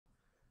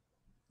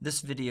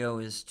This video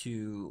is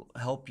to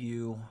help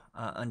you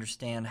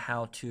understand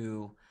how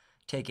to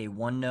take a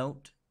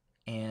OneNote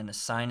and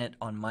assign it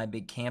on My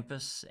Big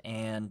Campus,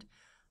 and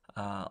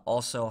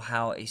also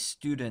how a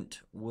student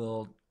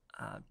will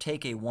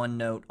take a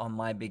OneNote on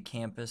My Big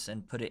Campus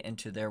and put it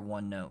into their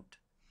OneNote.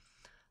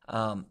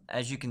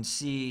 As you can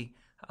see,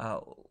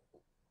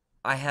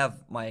 I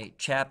have my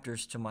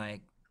chapters to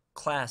my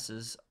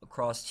classes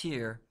across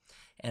here,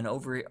 and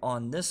over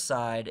on this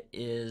side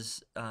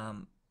is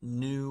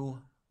new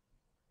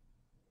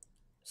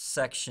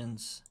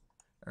sections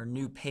or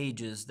new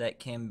pages that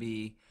can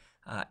be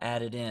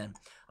added in.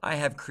 I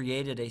have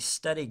created a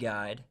study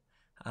guide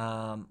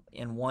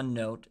in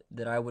OneNote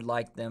that I would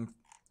like them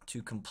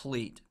to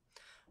complete.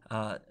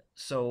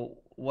 So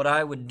what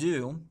I would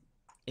do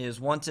is,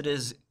 once it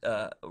is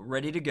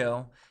ready to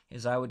go,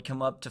 is I would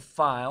come up to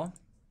File,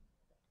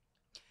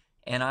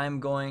 and I'm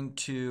going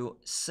to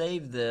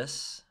save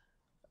this,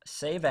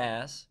 Save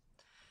As,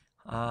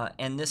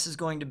 and this is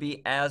going to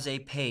be as a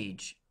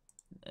page.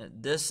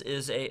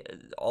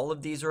 All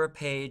of these are a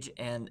page,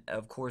 and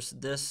of course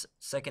this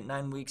second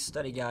 9 weeks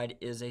study guide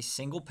is a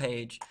single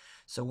page.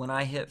 So when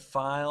I hit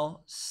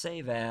File,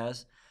 Save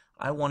As,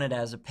 I want it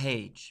as a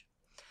page.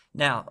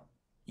 Now,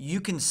 you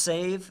can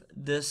save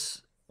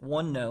this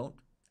OneNote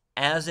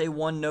as a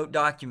OneNote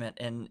document,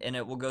 and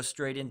it will go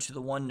straight into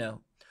the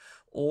OneNote.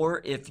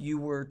 Or if you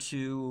were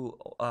to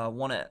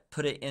want to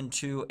put it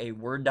into a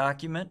Word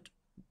document,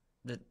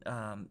 that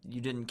you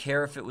didn't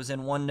care if it was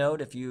in OneNote,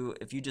 if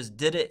you just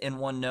did it in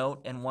OneNote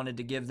and wanted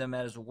to give them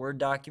as a Word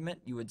document,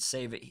 you would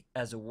save it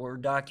as a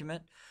Word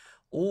document.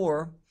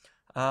 Or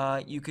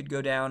you could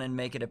go down and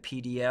make it a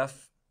PDF.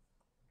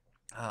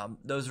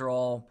 Those are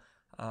all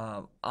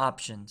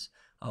options.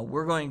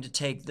 We're going to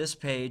take this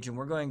page and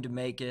we're going to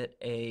make it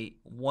a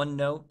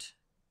OneNote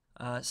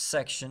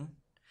section,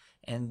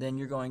 and then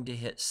you're going to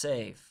hit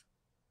Save.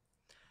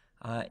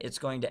 It's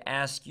going to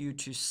ask you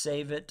to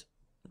save it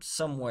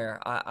somewhere.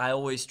 I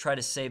always try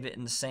to save it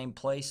in the same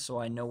place so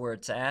I know where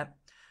it's at.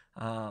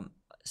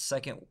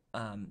 Second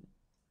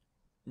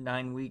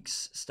 9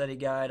 weeks study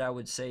guide, I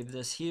would save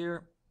this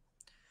here.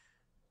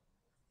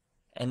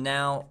 And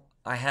now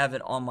I have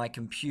it on my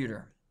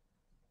computer.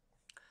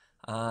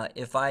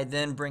 If I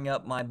then bring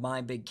up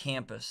my Big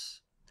Campus,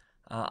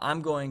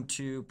 I'm going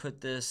to put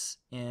this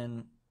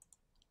in,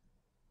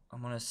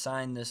 I'm going to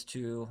assign this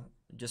to,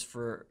 just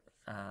for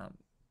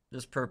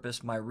this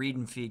purpose, my Read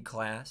and Feed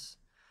class.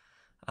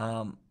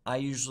 I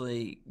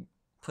usually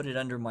put it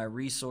under my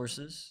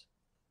resources.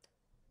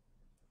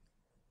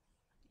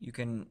 You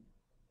can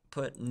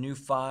put new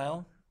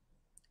file,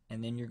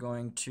 and then you're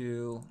going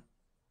to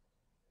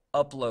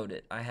upload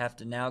it. I have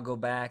to now go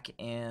back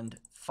and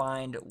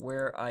find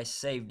where I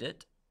saved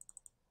it.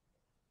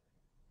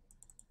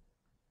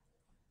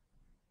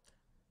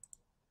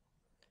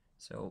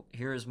 So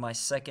here's my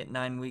second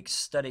 9 weeks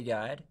study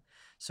guide.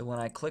 So when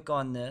I click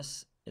on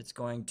this, it's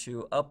going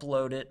to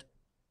upload it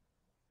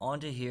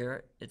onto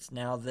here. It's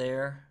now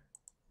there.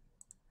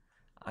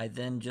 I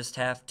then just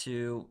have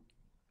to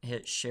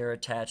hit Share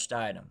Attached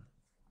Item.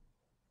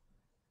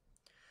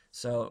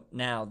 So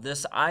now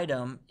this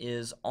item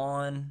is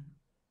on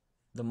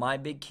the My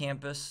Big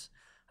Campus.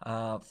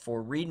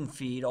 For Read and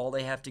Feed, all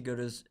they have to go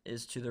to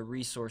is to the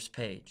resource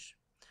page.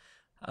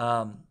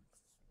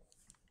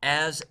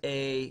 As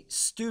a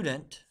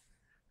student,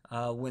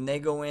 when they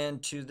go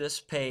into this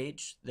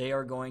page, they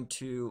are going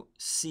to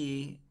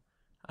see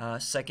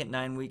second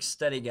 9 weeks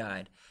study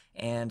guide.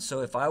 And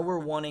so if I were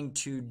wanting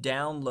to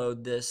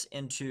download this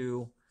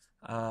into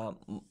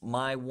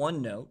my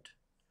OneNote,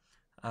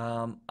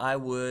 I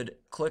would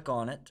click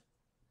on it,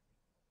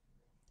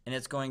 and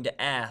it's going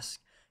to ask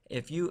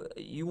if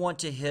you want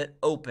to hit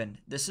open.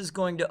 This is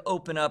going to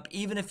open up,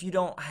 even if you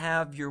don't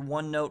have your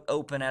OneNote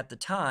open at the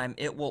time,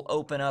 it will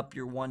open up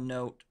your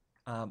OneNote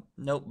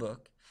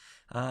notebook.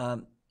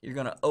 You're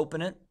going to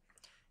open it,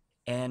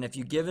 and if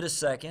you give it a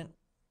second,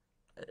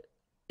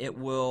 it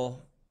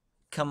will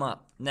come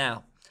up.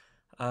 Now,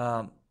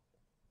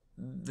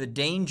 the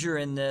danger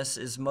in this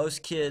is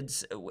most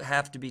kids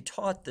have to be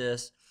taught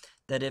this,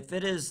 that if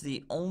it is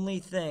the only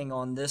thing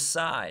on this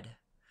side,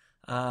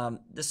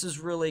 this is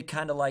really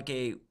kind of like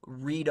a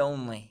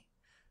read-only.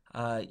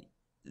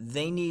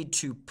 They need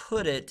to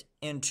put it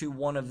into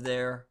one of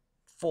their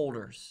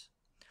folders.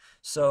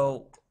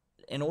 So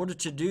in order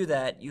to do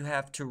that, you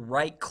have to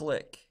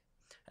right-click.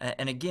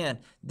 And again,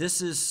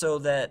 this is so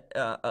that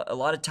a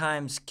lot of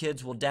times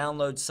kids will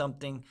download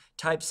something,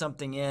 type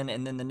something in,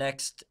 and then the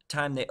next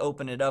time they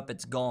open it up,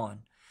 it's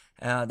gone.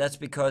 That's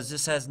because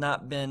this has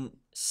not been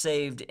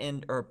saved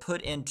in or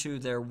put into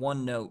their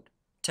OneNote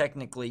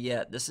technically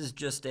yet. This is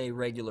just a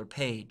regular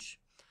page.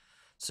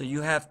 So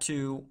you have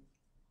to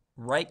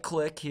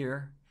right-click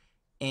here,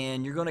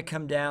 and you're going to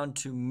come down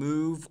to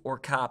Move or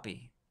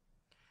Copy.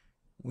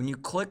 When you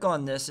click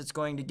on this, it's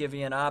going to give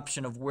you an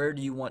option of where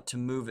do you want to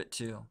move it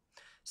to.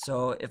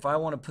 So if I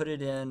want to put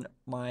it in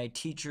my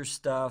teacher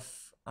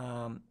stuff,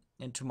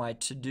 into my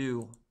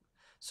to-do,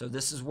 so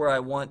this is where I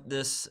want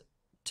this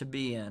to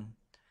be in,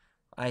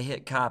 I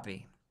hit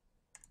Copy.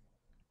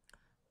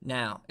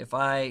 Now, if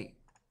I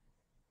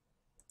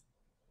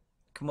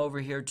come over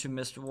here to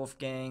Mr.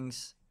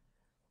 Wolfgang's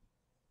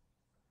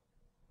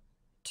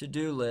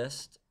to-do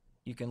list,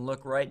 you can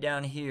look right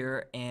down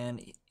here,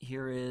 and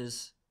here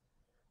is,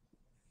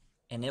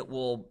 and it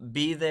will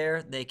be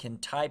there. They can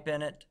type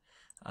in it,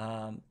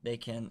 they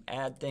can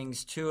add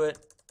things to it,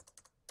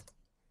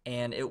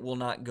 and it will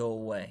not go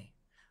away.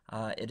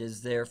 It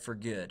is there for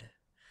good.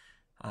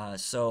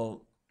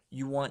 So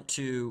you want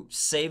to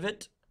save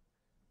it,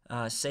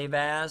 save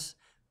as,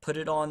 put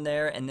it on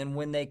there, and then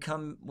when they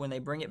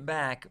bring it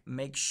back,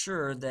 make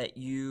sure that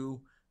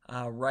you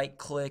right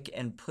click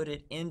and put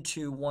it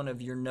into one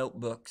of your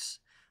notebooks,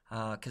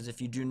 because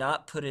if you do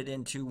not put it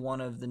into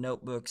one of the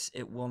notebooks,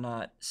 it will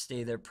not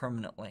stay there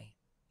permanently.